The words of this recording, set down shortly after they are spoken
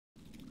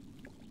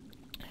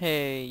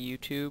Hey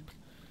YouTube,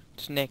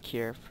 it's Nick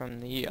here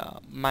from the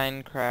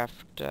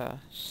Minecraft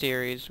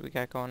series we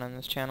got going on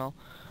this channel.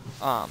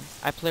 I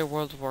play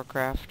World of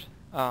Warcraft.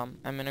 I'm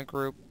in a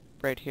group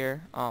right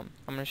here. I'm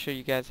gonna show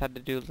you guys how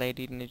to do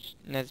Lady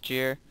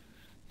Naz'jar,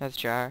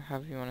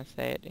 however you want to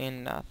say it,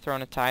 in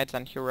Throne of Tides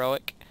on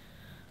Heroic.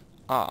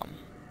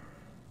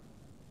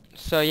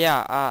 So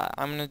yeah,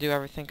 I'm gonna do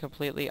everything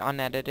completely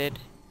unedited.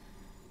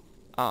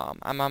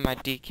 I'm on my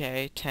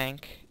DK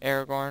tank,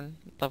 Aragorn,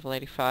 level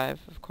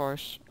 85, of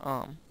course,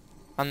 on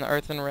the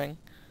Earthen Ring.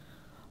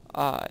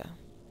 But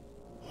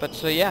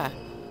so yeah,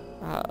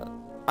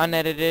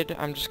 unedited,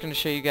 I'm just gonna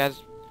show you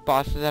guys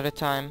bosses at a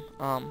time.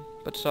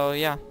 But so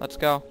yeah, let's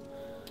go.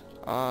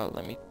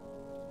 Let me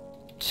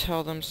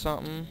tell them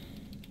something.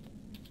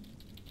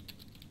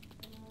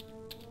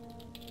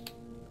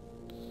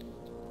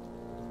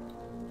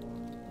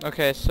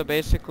 Okay, so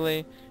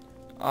basically,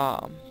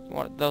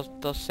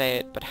 they'll say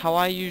it, but how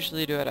I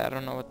usually do it, I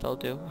don't know what they'll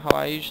do. How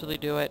I usually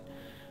do it,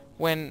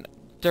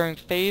 during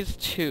phase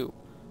 2,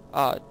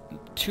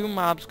 2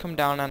 mobs come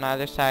down on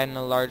either side and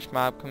a large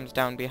mob comes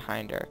down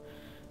behind her.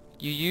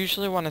 You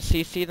usually want to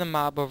CC the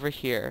mob over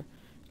here.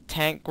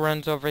 Tank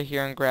runs over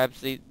here and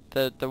grabs the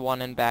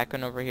one in back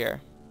and over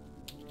here.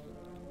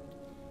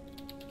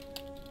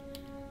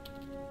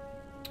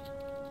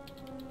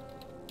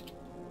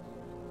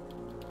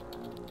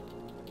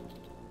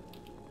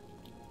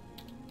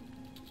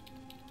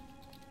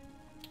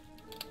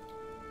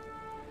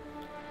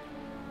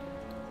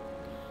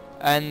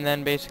 And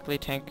then basically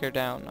tank her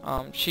down.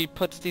 She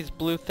puts these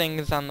blue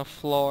things on the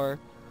floor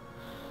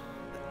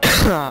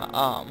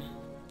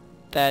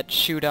that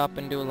shoot up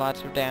and do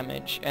lots of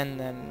damage, and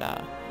then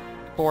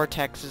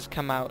vortexes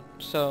come out.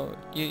 So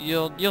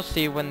you'll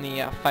see when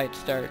the fight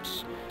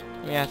starts.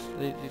 Let me ask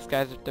these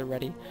guys if they're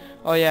ready.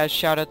 Oh yeah,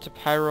 shout out to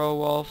Pyro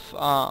Wolf,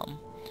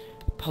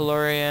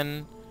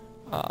 Pelurian,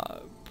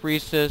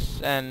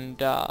 Breesus, and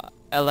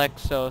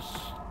Alexos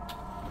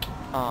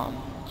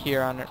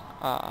here on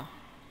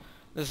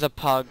this is a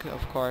pug,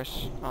 of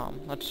course.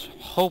 Let's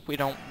hope we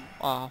don't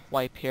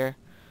wipe here.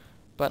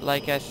 But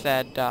like I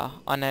said,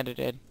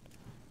 unedited.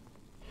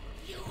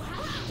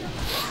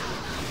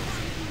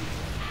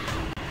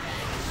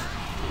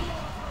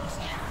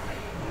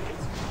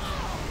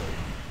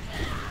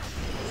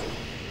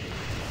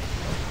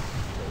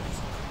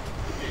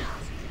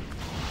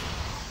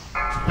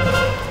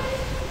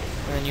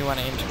 And then you want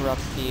to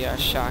interrupt the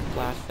shock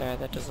blast there.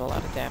 That does a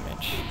lot of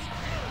damage.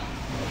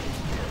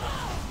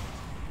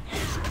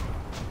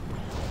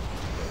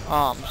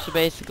 So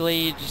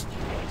basically, you just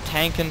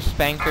tank and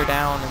spank her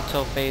down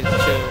until phase 2.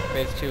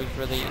 Phase 2 is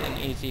really an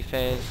easy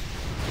phase.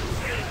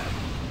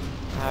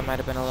 I might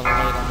have been a little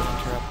late on the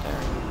interrupt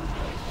there.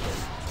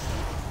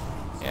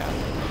 Yeah.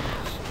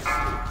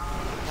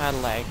 I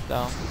lagged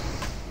though.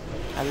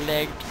 I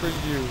lagged for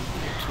you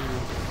too.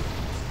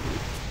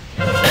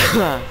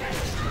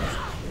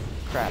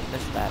 Crap,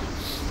 missed that.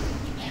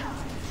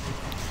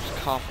 Just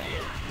coughing.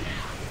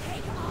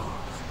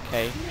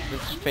 Okay,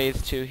 this is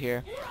phase 2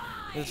 here.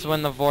 This is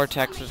when the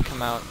vortexes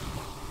come out.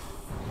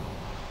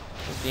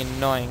 This is the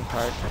annoying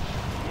part.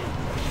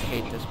 I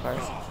hate this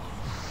part.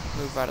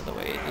 Move out of the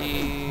way.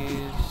 These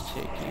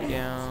take you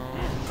down.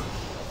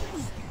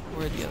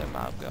 Where'd the other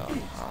mob go?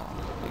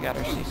 Oh, we got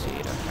our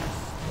CC'd. Okay.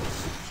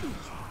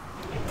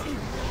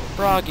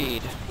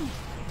 Froggied.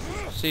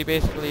 So you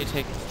basically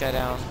take this guy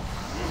down.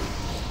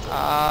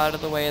 Out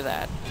of the way of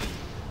that.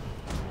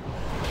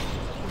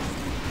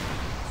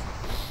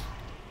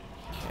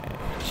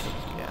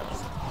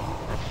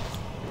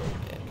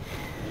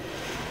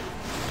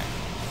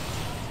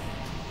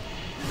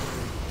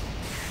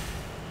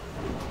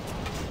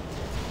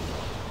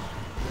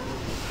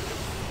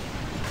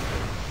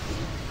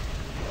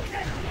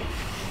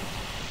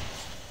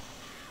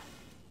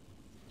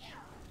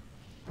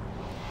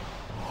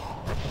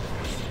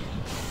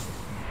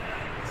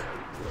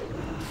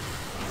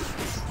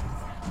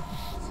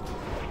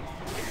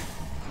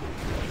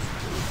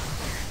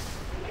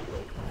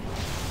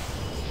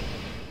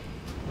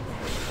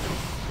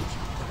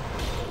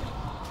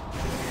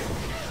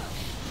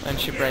 And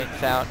she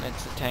breaks out, and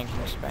it's a tank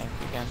and spank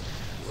again.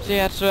 So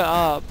yeah, it's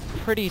a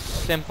pretty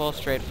simple,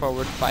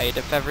 straightforward fight.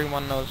 If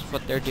everyone knows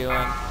what they're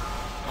doing,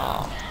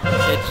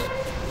 it's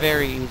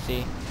very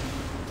easy.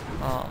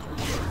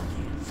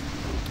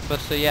 But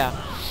so yeah.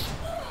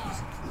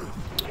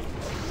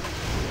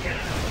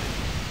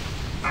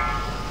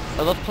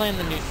 I love playing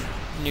the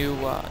new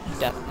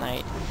Death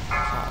Knight.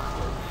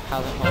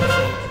 How the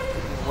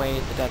whole way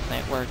the Death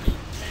Knight works.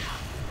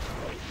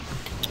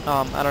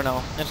 I don't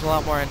know. It's a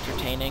lot more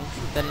entertaining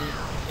than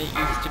it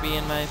used to be,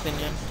 in my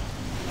opinion.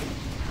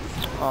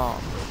 Get out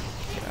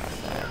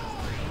of there.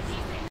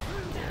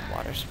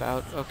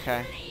 Waterspout.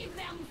 Okay.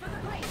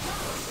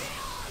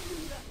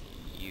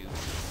 You.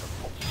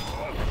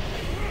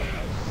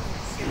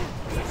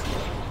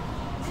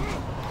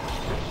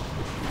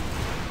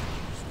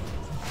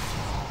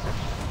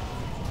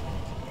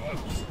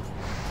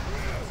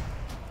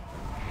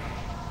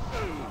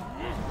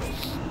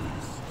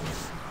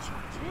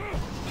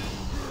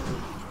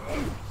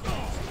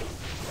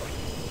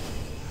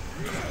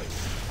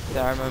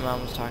 Sorry, my mom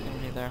was talking to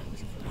me there.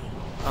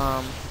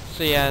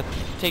 So yeah,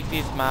 take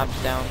these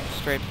mobs down.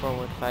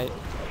 Straightforward fight.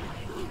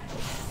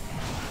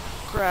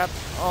 Crap,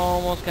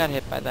 almost got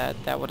hit by that.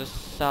 That would have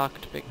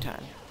sucked big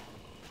time.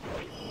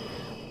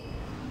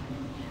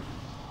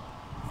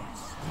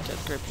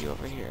 Just grip you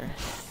over here.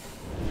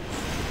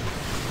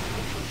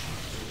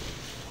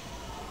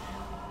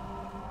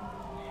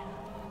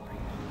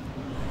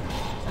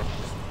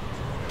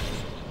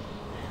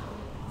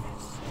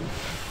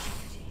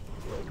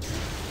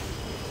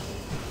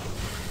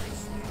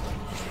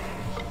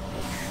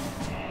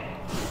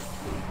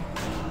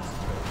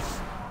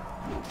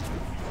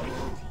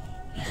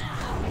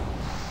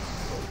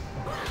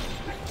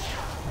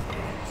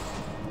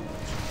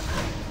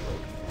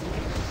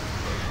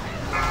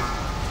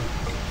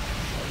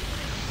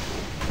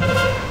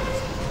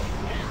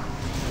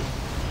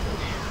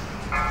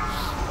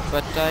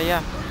 But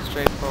yeah,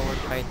 straightforward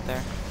fight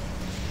there.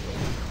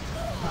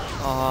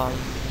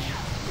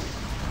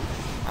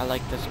 I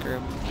like this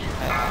group.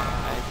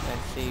 I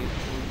see we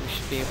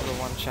should be able to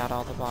one-shot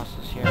all the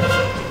bosses here. I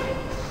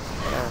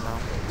don't know.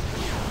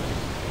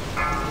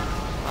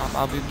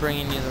 I'll be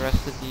bringing you the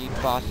rest of the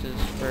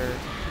bosses for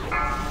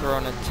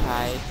Corona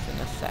Tides in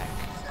a sec.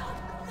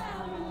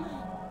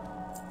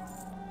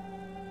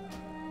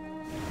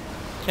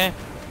 Okay,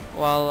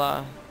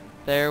 well,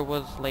 there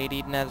was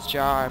Lady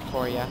Naz'jar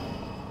for ya.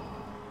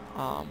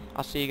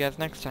 I'll see you guys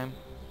next time.